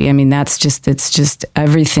coffee. I mean, it's just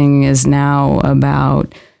everything is now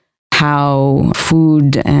about how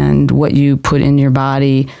food and what you put in your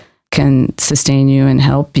body can sustain you and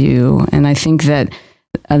help you. And I think that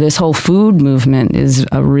this whole food movement is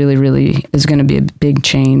is going to be a big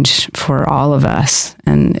change for all of us,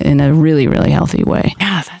 and in a really, really healthy way.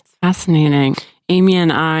 Yeah, that's fascinating. Amy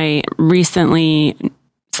and I recently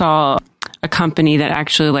saw a company that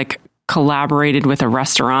actually collaborated with a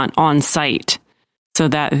restaurant on site so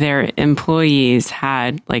that their employees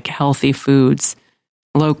had healthy foods,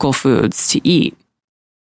 local foods to eat.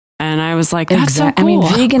 And I was like, that's so cool. I mean,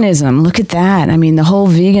 veganism, look at that. I mean, the whole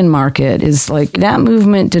vegan market is that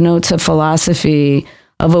movement denotes a philosophy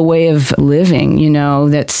of a way of living,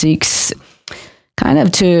 that seeks kind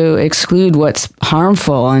of to exclude what's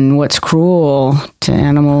harmful and what's cruel to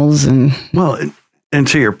animals. And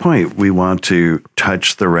to your point, we want to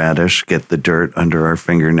touch the radish, get the dirt under our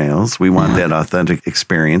fingernails. We want that authentic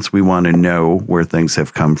experience. We want to know where things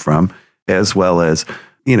have come from, as well as,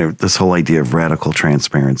 this whole idea of radical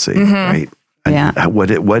transparency, right? Yeah. And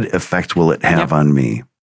what effect will it have on me?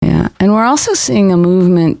 Yeah. And we're also seeing a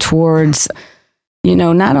movement towards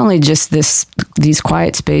not only just these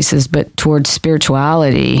quiet spaces, but towards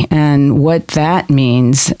spirituality and what that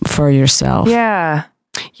means for yourself. Yeah.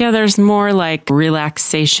 Yeah, there's more like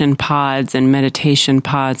relaxation pods and meditation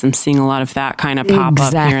pods. I'm seeing a lot of that kind of pop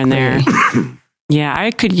up here and there. Yeah,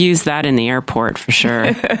 I could use that in the airport for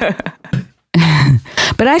sure.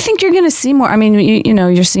 But I think you're going to see more. I mean,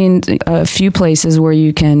 you're seeing a few places where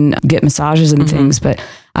you can get massages and things, but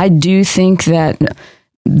I do think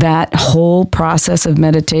that whole process of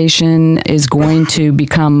meditation is going to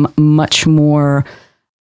become much more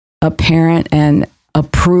apparent and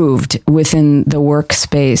approved within the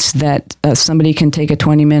workspace, that somebody can take a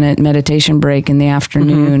 20-minute meditation break in the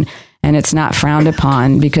afternoon and it's not frowned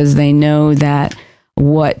upon, because they know that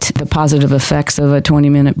what the positive effects of a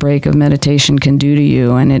 20-minute break of meditation can do to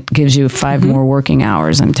you. And it gives you 5 more working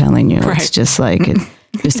hours. I'm telling you, It's just like, it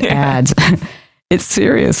just adds. It's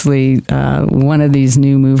seriously one of these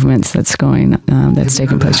new movements that's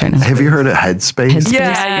taking place right now. Have you heard of Headspace?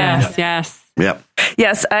 Yes. Yep.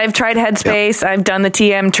 Yes, I've tried Headspace. Yep. I've done the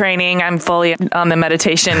TM training. I'm fully on the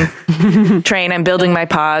meditation train. I'm building my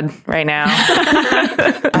pod right now.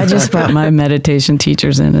 I just brought my meditation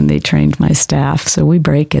teachers in and they trained my staff. So we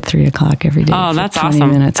break at 3:00 every day. Oh, that's 20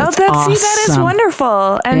 awesome. minutes. Awesome. That is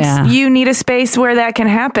wonderful. And you need a space where that can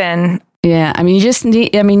happen. Yeah, I mean,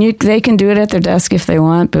 they can do it at their desk if they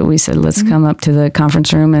want, but we said, let's come up to the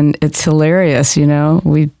conference room, and it's hilarious,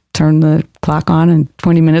 We turn the clock on and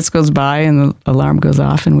 20 minutes goes by and the alarm goes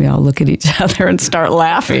off and we all look at each other and start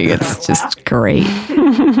laughing. It's just great.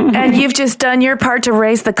 And you've just done your part to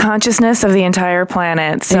raise the consciousness of the entire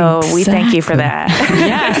planet. So we thank you for that.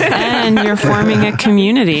 Yes, and you're forming a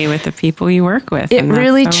community with the people you work with. It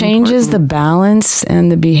really changes the balance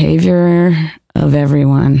and the behavior of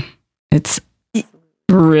everyone. It's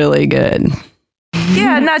really good.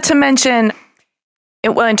 Yeah, not to mention,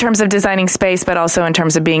 in terms of designing space, but also in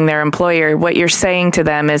terms of being their employer, what you're saying to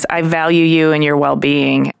them is, I value you and your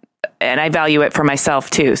well-being, and I value it for myself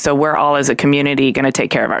too. So we're all as a community going to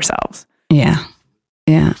take care of ourselves. Yeah.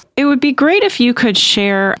 Yeah. It would be great if you could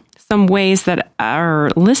share some ways that our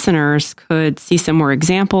listeners could see some more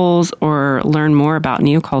examples or learn more about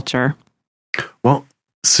Neoculture. Well,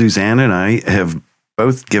 Suzanne and I have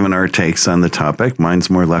both given our takes on the topic. Mine's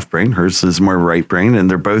more left brain, hers is more right brain, and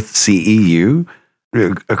they're both CEU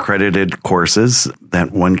accredited courses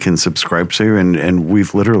that one can subscribe to. And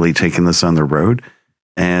we've literally taken this on the road,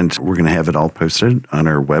 and we're going to have it all posted on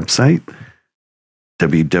our website,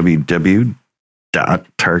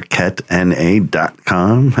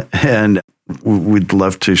 www.tarketna.com. And we'd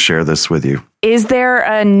love to share this with you. Is there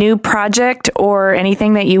a new project or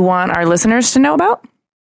anything that you want our listeners to know about?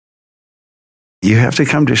 You have to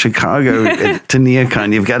come to Chicago to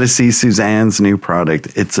Neocon. You've got to see Suzanne's new product.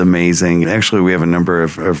 It's amazing. Actually, we have a number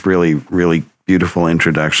of really, really beautiful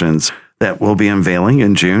introductions that we'll be unveiling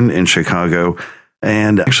in June in Chicago.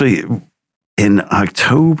 And actually, in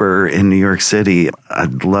October in New York City,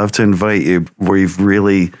 I'd love to invite you, where you've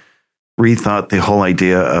really rethought the whole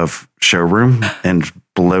idea of showroom and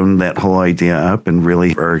blown that whole idea up, and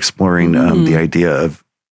really are exploring the idea of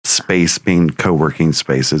space being co-working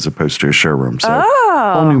space as opposed to a showroom. So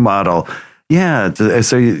whole new model. Yeah.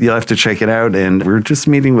 So you'll have to check it out. And we're just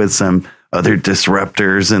meeting with some other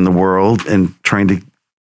disruptors in the world and trying to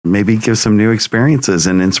maybe give some new experiences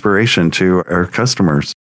and inspiration to our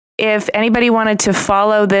customers. If anybody wanted to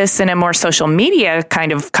follow this in a more social media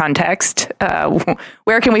kind of context,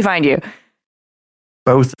 where can we find you?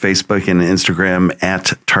 Both Facebook and Instagram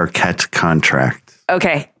at Tarket Contract.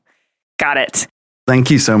 Okay. Got it.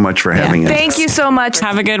 Thank you so much for having us. Thank you so much.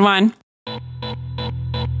 Have a good one.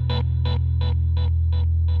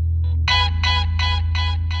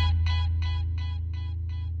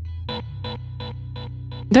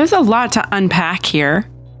 There's a lot to unpack here.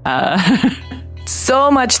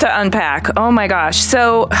 So much to unpack. Oh my gosh.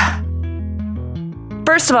 So,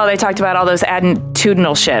 first of all, they talked about all those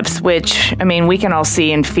attitudinal shifts, which, I mean, we can all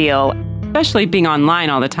see and feel. Especially being online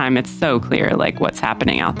all the time, it's so clear, like, what's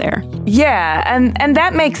happening out there. Yeah, and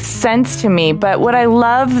that makes sense to me. But what I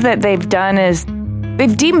love that they've done is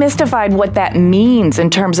they've demystified what that means in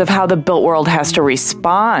terms of how the built world has to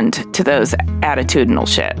respond to those attitudinal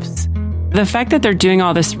shifts. The fact that they're doing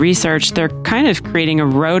all this research, they're kind of creating a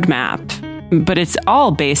roadmap, but it's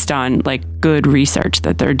all based on, like, good research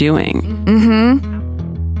that they're doing.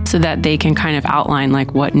 Mm-hmm. So that they can kind of outline,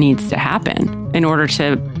 like, what needs to happen in order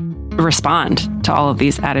to respond to all of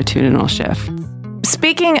these attitudinal shifts.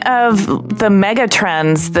 Speaking of the mega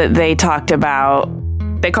trends that they talked about,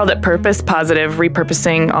 They called it purpose positive,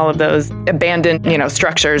 repurposing all of those abandoned,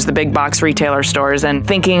 structures, the big box retailer stores, and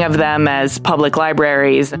thinking of them as public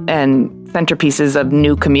libraries and centerpieces of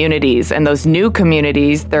new communities. And those new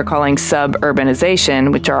communities, they're calling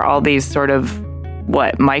suburbanization, which are all these sort of,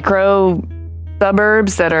 micro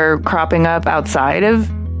suburbs that are cropping up outside of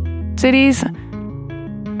cities.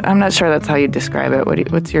 I'm not sure that's how you describe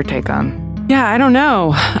it. What's your take on? Yeah, I don't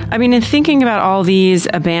know. I mean, in thinking about all these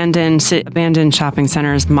abandoned shopping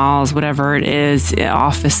centers, malls, whatever it is,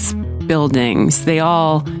 office buildings, they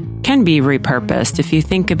all can be repurposed. If you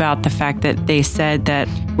think about the fact that they said that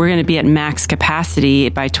we're going to be at max capacity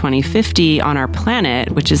by 2050 on our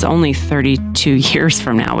planet, which is only 32 years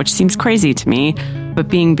from now, which seems crazy to me, but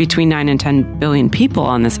being between 9 and 10 billion people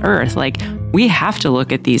on this earth, we have to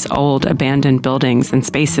look at these old abandoned buildings and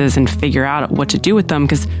spaces and figure out what to do with them,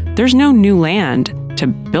 because there's no new land to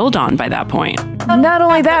build on by that point. Not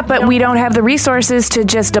only that, but we don't have the resources to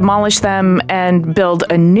just demolish them and build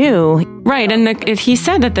anew. Right. And he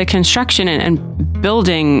said that the construction and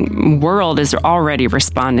building world is already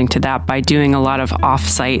responding to that by doing a lot of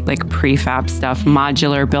off-site, prefab stuff,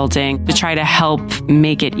 modular building, to try to help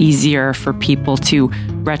make it easier for people to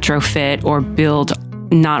retrofit or build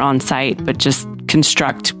not on site, but just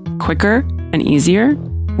construct quicker and easier.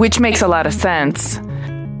 Which makes a lot of sense.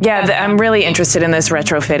 Yeah, I'm really interested in this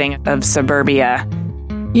retrofitting of suburbia.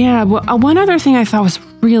 Yeah, well, one other thing I thought was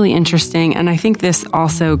really interesting, and I think this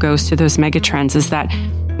also goes to those megatrends, is that,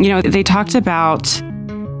 they talked about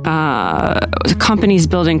companies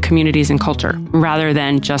building communities and culture rather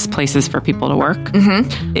than just places for people to work.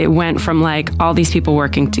 Mm-hmm. It went from all these people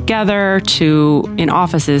working together in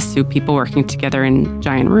offices to people working together in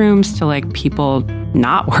giant rooms to people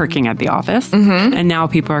not working at the office. Mm-hmm. And now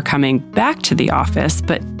people are coming back to the office,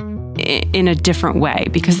 but in a different way,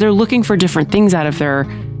 because they're looking for different things out of their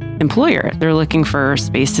employer. They're looking for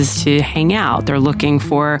spaces to hang out. They're looking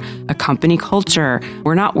for a company culture.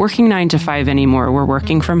 We're not working 9 to 5 anymore. We're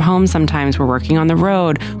working from home sometimes. We're working on the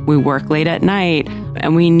road. We work late at night.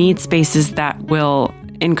 And we need spaces that will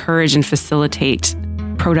encourage and facilitate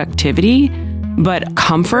productivity, but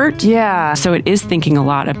comfort. Yeah. So it is thinking a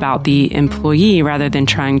lot about the employee rather than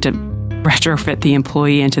trying to retrofit the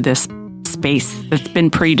employee into this space that's been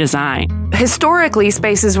pre-designed. Historically,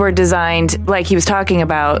 spaces were designed, like he was talking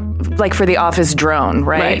about, for the office drone,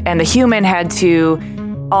 right? And the human had to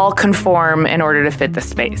all conform in order to fit the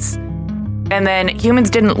space. And then humans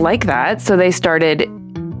didn't like that, so they started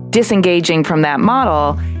disengaging from that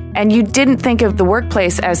model. And you didn't think of the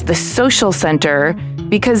workplace as the social center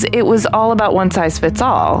because it was all about one size fits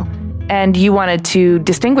all. And you wanted to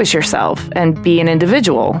distinguish yourself and be an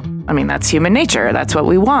individual. I mean, that's human nature. That's what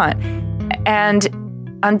we want. And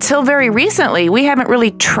until very recently, we haven't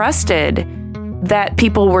really trusted that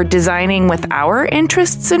people were designing with our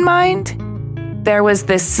interests in mind. There was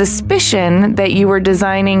this suspicion that you were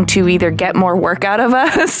designing to either get more work out of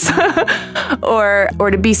us or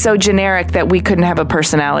to be so generic that we couldn't have a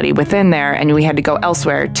personality within there and we had to go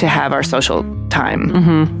elsewhere to have our social time.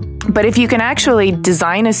 Mm-hmm. But if you can actually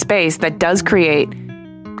design a space that does create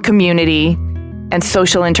community and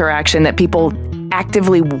social interaction that people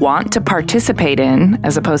actively want to participate in,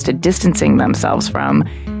 as opposed to distancing themselves from,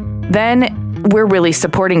 then we're really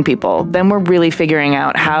supporting people. Then we're really figuring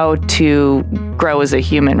out how to grow as a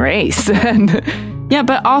human race. Yeah,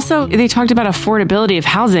 but also they talked about affordability of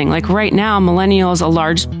housing. Right now, millennials, a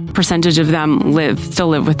large percentage of them still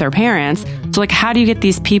live with their parents. So how do you get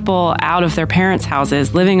these people out of their parents'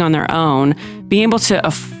 houses, living on their own, being able to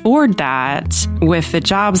afford that with the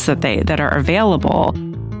jobs that are available?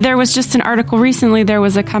 There was just an article recently. There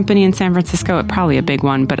was a company in San Francisco, probably a big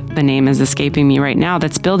one, but the name is escaping me right now,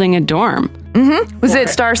 that's building a dorm. Mm-hmm. Was it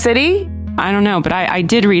Star City? I don't know, but I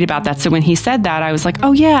did read about that. So when he said that, I was like,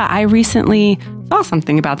 oh yeah, I recently saw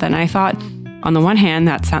something about that. And I thought, on the one hand,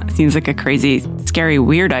 that seems like a crazy, scary,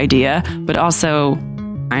 weird idea, but also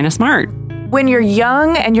kind of smart. When you're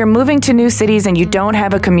young and you're moving to new cities and you don't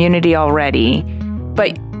have a community already,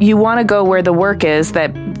 but you want to go where the work is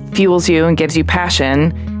that fuels you and gives you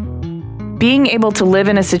passion, being able to live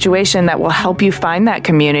in a situation that will help you find that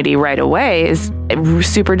community right away is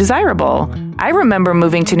super desirable. I remember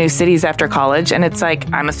moving to new cities after college, and it's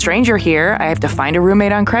I'm a stranger here. I have to find a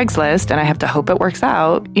roommate on Craigslist, and I have to hope it works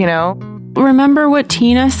out, Remember what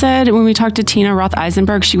Tina said when we talked to Tina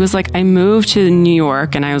Roth-Eisenberg? She was like, I moved to New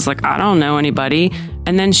York, and I was like, I don't know anybody.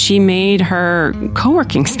 And then she made her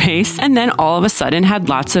co-working space, and then all of a sudden had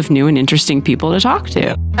lots of new and interesting people to talk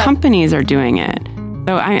to. Companies are doing it.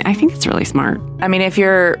 So I think it's really smart. I mean, if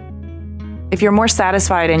you're more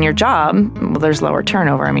satisfied in your job, well, there's lower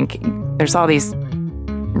turnover. I mean, there's all these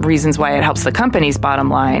reasons why it helps the company's bottom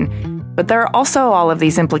line. But there are also all of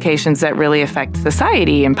these implications that really affect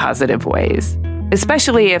society in positive ways.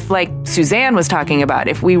 Especially if, like Suzanne was talking about,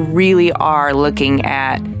 if we really are looking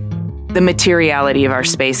at the materiality of our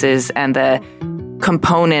spaces and the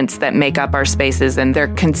components that make up our spaces, and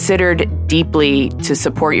they're considered deeply to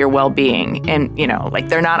support your well-being. And, like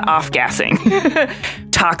they're not off-gassing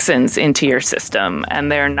toxins into your system,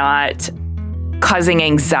 and they're not causing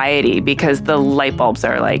anxiety because the light bulbs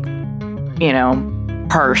are like,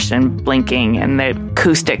 harsh and blinking, and the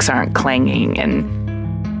acoustics aren't clanging, and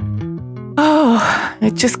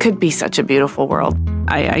it just could be such a beautiful world.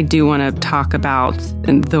 I do want to talk about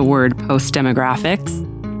the word post-demographics,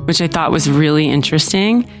 which I thought was really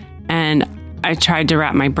interesting. And I tried to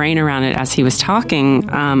wrap my brain around it as he was talking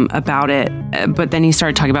about it. But then he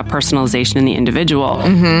started talking about personalization in the individual.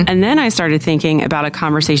 Mm-hmm. And then I started thinking about a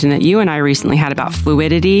conversation that you and I recently had about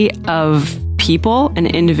fluidity of people and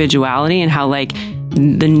individuality, and how like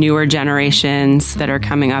the newer generations that are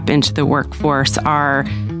coming up into the workforce are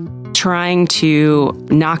trying to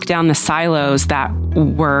knock down the silos that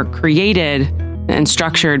were created and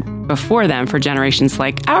structured before them for generations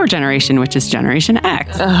like our generation, which is Generation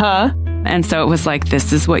X. Uh-huh. And so it was like,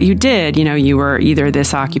 this is what you did. You were either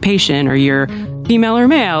this occupation, or you're female or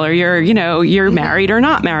male, or you're married or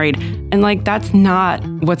not married. And like, that's not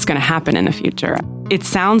what's going to happen in the future. It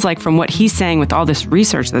sounds like from what he's saying with all this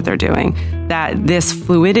research that they're doing, that this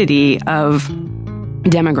fluidity of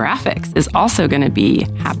demographics is also going to be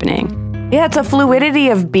happening. Yeah, it's a fluidity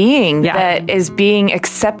of being that is being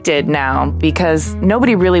accepted now, because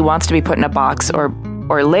nobody really wants to be put in a box or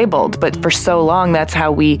labeled. But for so long, that's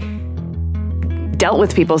how we dealt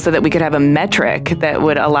with people, so that we could have a metric that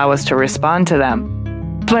would allow us to respond to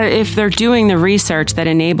them. But if they're doing the research that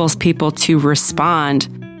enables people to respond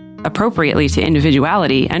appropriately to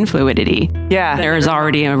individuality and fluidity, there is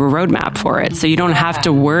already a roadmap for it. So you don't have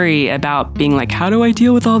to worry about being like, how do I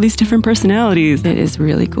deal with all these different personalities? It is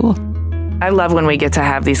really cool. I love when we get to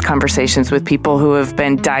have these conversations with people who have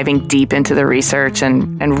been diving deep into the research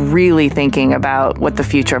and really thinking about what the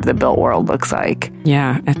future of the built world looks like.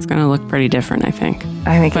 Yeah, it's going to look pretty different, I think.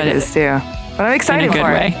 I think it is too. But I'm excited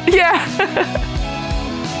for it. Yeah.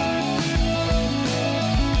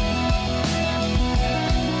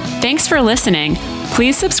 Thanks for listening.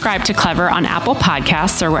 Please subscribe to Clever on Apple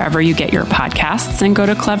Podcasts or wherever you get your podcasts, and go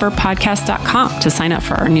to cleverpodcast.com to sign up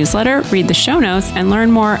for our newsletter, read the show notes, and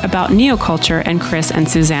learn more about Neoculture and Chris and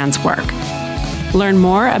Suzanne's work. Learn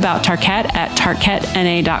more about Tarket at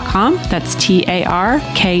tarkettna.com. That's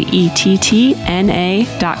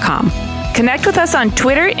TARKETTNA.com. Connect with us on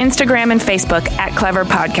Twitter, Instagram, and Facebook at Clever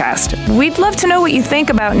Podcast. We'd love to know what you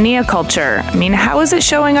think about Neoculture. I mean, how is it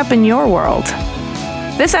showing up in your world?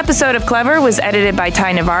 This episode of Clever was edited by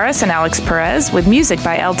Ty Navarez and Alex Perez, with music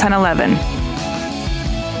by L1011.